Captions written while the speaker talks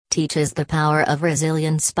Teaches the Power of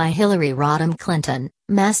Resilience by Hillary Rodham Clinton,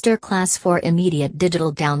 MasterClass for immediate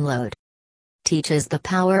digital download. Teaches the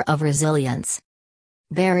Power of Resilience.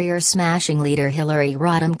 Barrier-smashing leader Hillary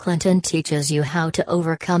Rodham Clinton teaches you how to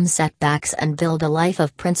overcome setbacks and build a life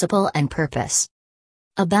of principle and purpose.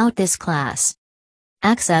 About this class.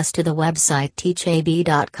 Access to the website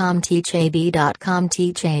teachab.com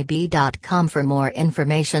teachab.com for more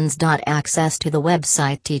informations. Access to the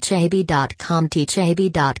website teachab.com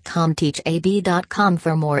teachab.com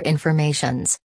for more informations.